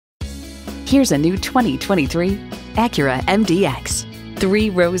Here's a new 2023 Acura MDX. 3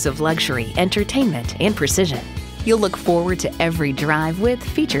 rows of luxury, entertainment, and precision. You'll look forward to every drive with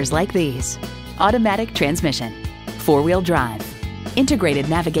features like these: automatic transmission, 4-wheel drive, integrated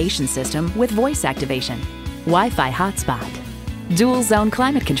navigation system with voice activation, Wi-Fi hotspot, dual zone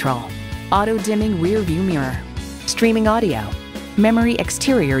climate control, auto dimming rear view mirror, streaming audio, memory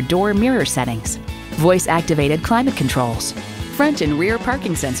exterior door mirror settings, voice activated climate controls, front and rear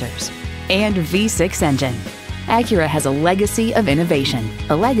parking sensors, and V6 engine. Acura has a legacy of innovation,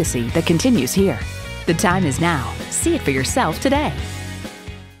 a legacy that continues here. The time is now. See it for yourself today.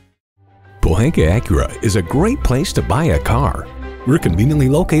 Pohanka Acura is a great place to buy a car. We're conveniently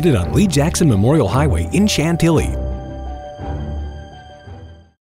located on Lee Jackson Memorial Highway in Chantilly.